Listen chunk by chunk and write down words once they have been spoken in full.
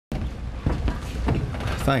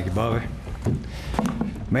Thank you, Bobby.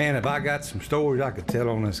 Man, if I got some stories I could tell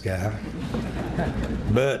on this guy.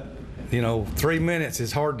 But, you know, 3 minutes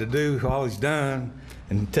is hard to do all he's done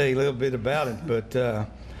and tell you a little bit about it. But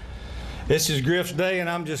this is Griff's day, and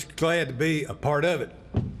I'm just glad to be a part of it.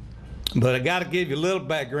 But I got to give you a little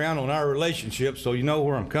background on our relationship so you know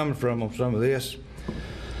where I'm coming from on some of this.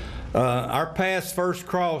 Our paths first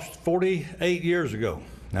crossed 48 years ago.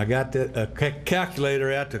 I got a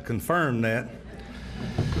calculator out to confirm that.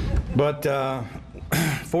 But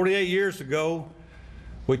 48 years ago,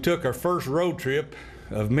 we took our first road trip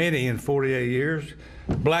of many in 48 years,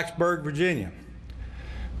 Blacksburg, Virginia.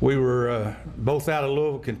 We were both out of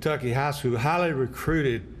Louisville, Kentucky high school, highly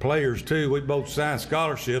recruited players too. We both signed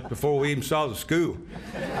scholarships before we even saw the school.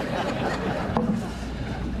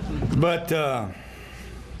 But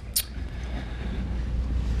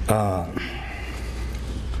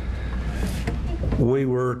we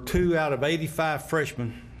were 2 out of 85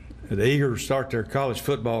 freshmen eager to start their college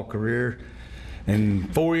football career,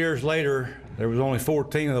 and 4 years later there was only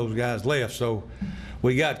 14 of those guys left, so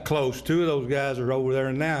we got close. 2 of those guys are over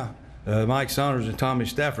there now. Mike Saunders and Tommy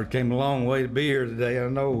Stafford came a long way to be here today. I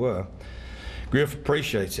know Griff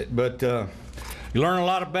appreciates it, but you learn a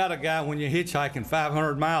lot about a guy when you're hitchhiking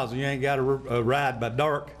 500 miles and you ain't got a ride by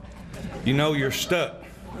dark. You know you're stuck.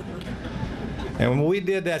 And we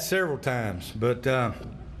did that several times, but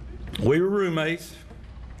we were roommates.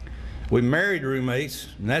 We married roommates,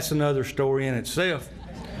 and that's another story in itself.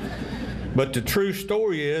 But the true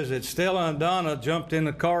story is that Stella and Donna jumped in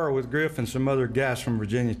the car with Griff and some other guys from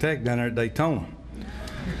Virginia Tech down there at Daytona.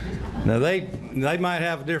 Now they might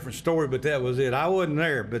have a different story, but that was it. I wasn't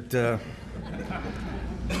there, but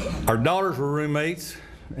our daughters were roommates,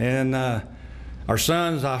 and our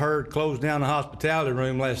sons, I heard, closed down the hospitality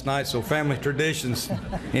room last night, so family traditions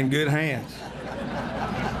in good hands.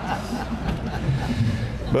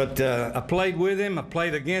 But I played with him, I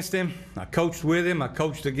played against him, I coached with him, I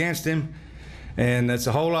coached against him, and it's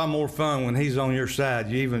a whole lot more fun when he's on your side.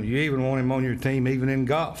 You even want him on your team, even in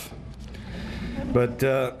golf. But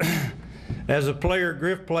as a player,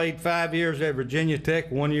 Griff played 5 years at Virginia Tech,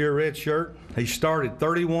 1 year red shirt. He started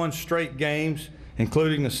 31 straight games,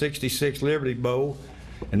 including the '66 Liberty Bowl,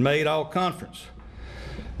 and made all conference.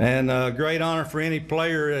 And a great honor for any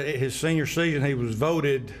player. His senior season, he was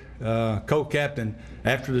voted co-captain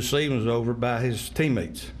after the season was over by his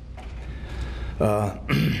teammates.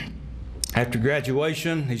 After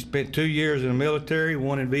graduation, he spent 2 years in the military,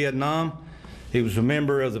 1 in Vietnam. He was a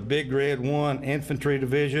member of the Big Red 1 Infantry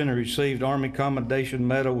Division and received Army Commendation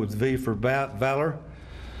Medal with V for Valor,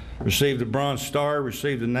 received a Bronze Star,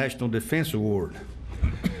 received the National Defense Award.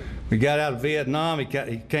 We got out of Vietnam, he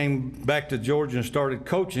came back to Georgia and started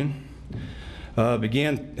coaching.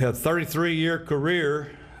 Began a 33-year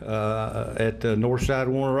career at Northside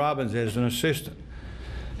Warner Robins as an assistant.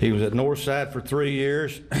 He was at Northside for 3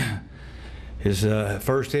 years. His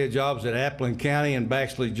first head job was at Appling County in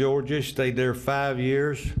Baxley, Georgia. Stayed there 5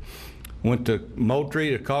 years. Went to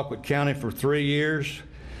Moultrie to Colquitt County for 3 years.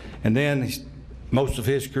 And then most of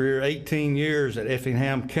his career, 18 years at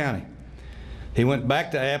Effingham County. He went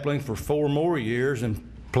back to Appling for 4 more years and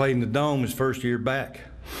played in the Dome his first year back.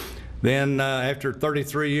 Then after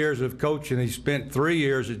 33 years of coaching, he spent 3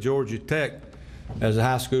 years at Georgia Tech as a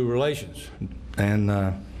high school relations. And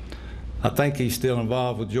I think he's still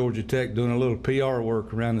involved with Georgia Tech doing a little PR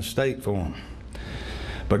work around the state for him.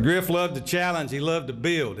 But Griff loved the challenge, he loved to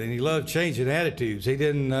build, and he loved changing attitudes. He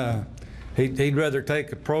didn't, he'd rather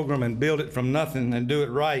take a program and build it from nothing and do it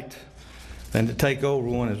right than to take over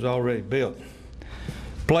one that's already built.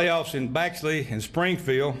 Playoffs in Baxley and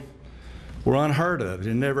Springfield were unheard of.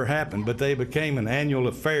 It never happened, but they became an annual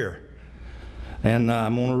affair. And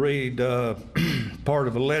I'm going to read part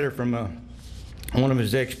of a letter from one of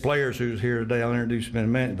his ex-players who's here today. I'll introduce him in a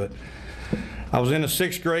minute. But I was in the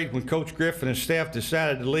 6th grade when Coach Griffith and his staff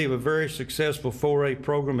decided to leave a very successful 4A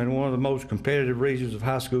program in one of the most competitive regions of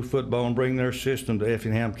high school football and bring their system to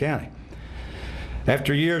Effingham County.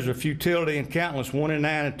 After years of futility and countless 1-9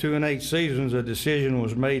 and 2-8 seasons, a decision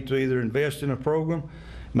was made to either invest in a program,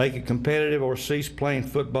 make it competitive, or cease playing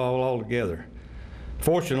football altogether.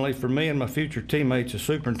 Fortunately for me and my future teammates, the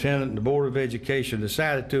superintendent and the Board of Education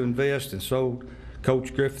decided to invest and sold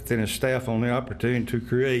Coach Griffith and his staff on the opportunity to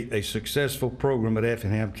create a successful program at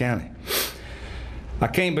Effingham County. I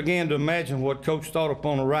can't begin to imagine what Coach thought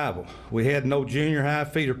upon arrival. We had no junior high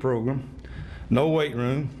feeder program, no weight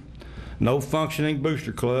room, no functioning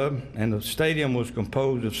booster club, and the stadium was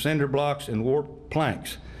composed of cinder blocks and warped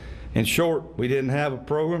planks. In short, we didn't have a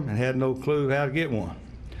program and had no clue how to get one.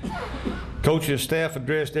 Coach and staff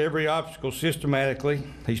addressed every obstacle systematically.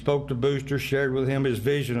 He spoke to boosters, shared with him his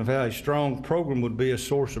vision of how a strong program would be a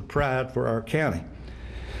source of pride for our county.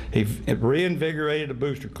 He reinvigorated the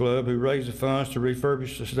booster club, who raised the funds to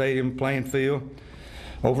refurbish the stadium playing field,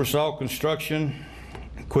 oversaw construction,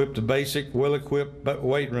 equipped a basic, well-equipped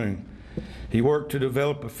weight room. He worked to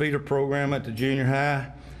develop a feeder program at the junior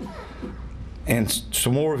high, and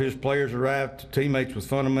some more of his players arrived to teammates with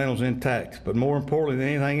fundamentals intact. But more importantly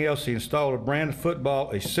than anything else, he installed a brand of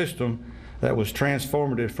football, a system that was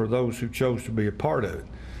transformative for those who chose to be a part of it.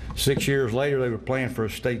 6 years later, they were playing for a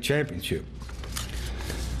state championship.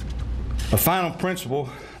 A final principle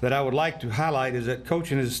that I would like to highlight is that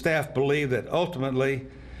Coach and his staff believe that ultimately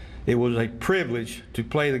it was a privilege to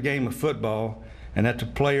play the game of football, and that the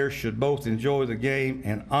players should both enjoy the game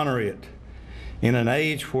and honor it. In an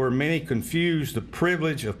age where many confuse the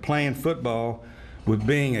privilege of playing football with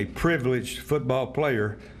being a privileged football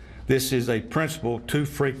player, this is a principle too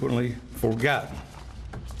frequently forgotten.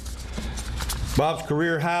 Bob's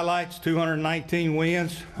career highlights: 219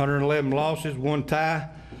 wins, 111 losses, 1 tie.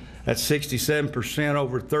 That's 67%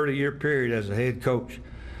 over a 30-year period as a head coach.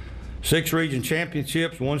 6 region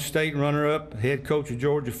championships, 1 state runner-up, head coach of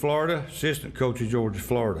Georgia, Florida, assistant coach of Georgia,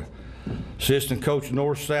 Florida, assistant coach of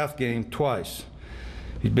North-South game twice.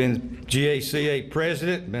 He's been GACA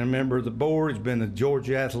president, been a member of the board. He's been the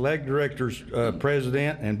Georgia Athletic Directors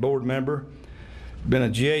president and board member. Been a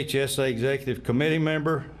GHSA executive committee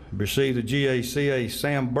member. Received the GACA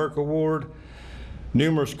Sam Burke Award,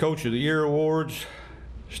 numerous Coach of the Year awards,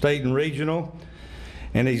 state and regional,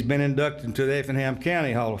 and he's been inducted into the Effingham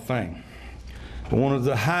County Hall of Fame. One of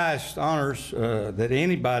the highest honors that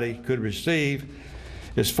anybody could receive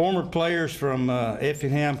is former players from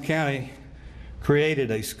Effingham County created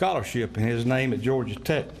a scholarship in his name at Georgia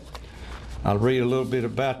Tech. I'll read a little bit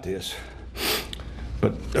about this.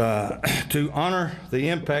 But to honor the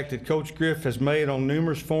impact that Coach Griffith has made on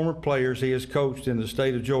numerous former players he has coached in the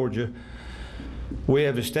state of Georgia, we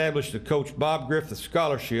have established the Coach Bob Griffith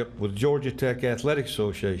Scholarship with Georgia Tech Athletic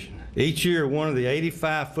Association. Each year, one of the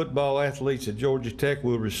 85 football athletes at Georgia Tech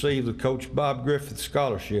will receive the Coach Bob Griffith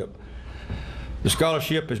Scholarship. The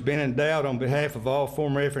scholarship has been endowed on behalf of all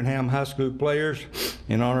former Effingham High School players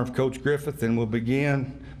in honor of Coach Griffith, and will be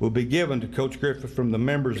given to Coach Griffith from the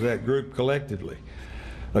members of that group collectively.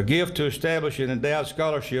 A gift to establish an endowed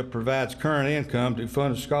scholarship provides current income to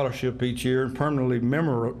fund a scholarship each year and permanently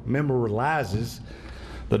memorializes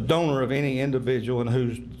the donor of any individual in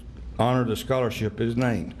whose honor the scholarship is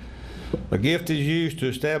named. A gift is used to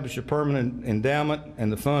establish a permanent endowment, and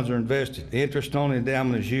the funds are invested. Interest on the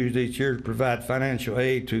endowment is used each year to provide financial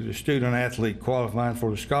aid to the student athlete qualifying for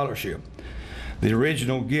the scholarship. The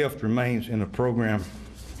original gift remains in the program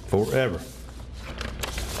forever.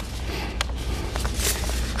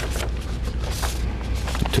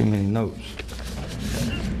 Too many notes.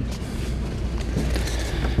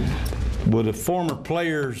 Well, the former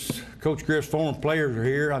players, Coach Griffith's former players are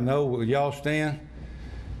here. I know. Will y'all stand?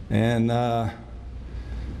 And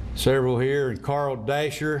several here, and Carl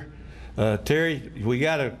Dasher. Terry, we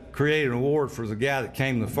got to create an award for the guy that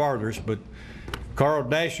came the farthest, but Carl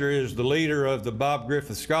Dasher is the leader of the Bob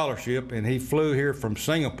Griffith Scholarship, and he flew here from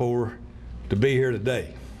Singapore to be here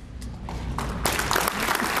today.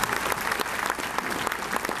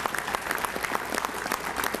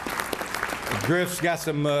 Griff's got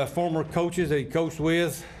some former coaches that he coached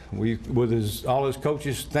with. All his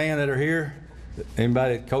coaches stand that are here.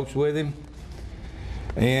 Anybody that coached with him.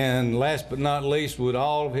 And last but not least, would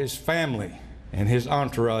all of his family and his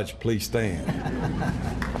entourage please stand.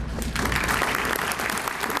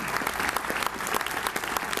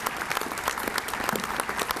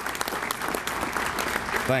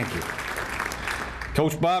 Thank you.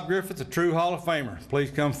 Coach Bob Griffith, a true Hall of Famer.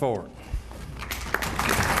 Please come forward.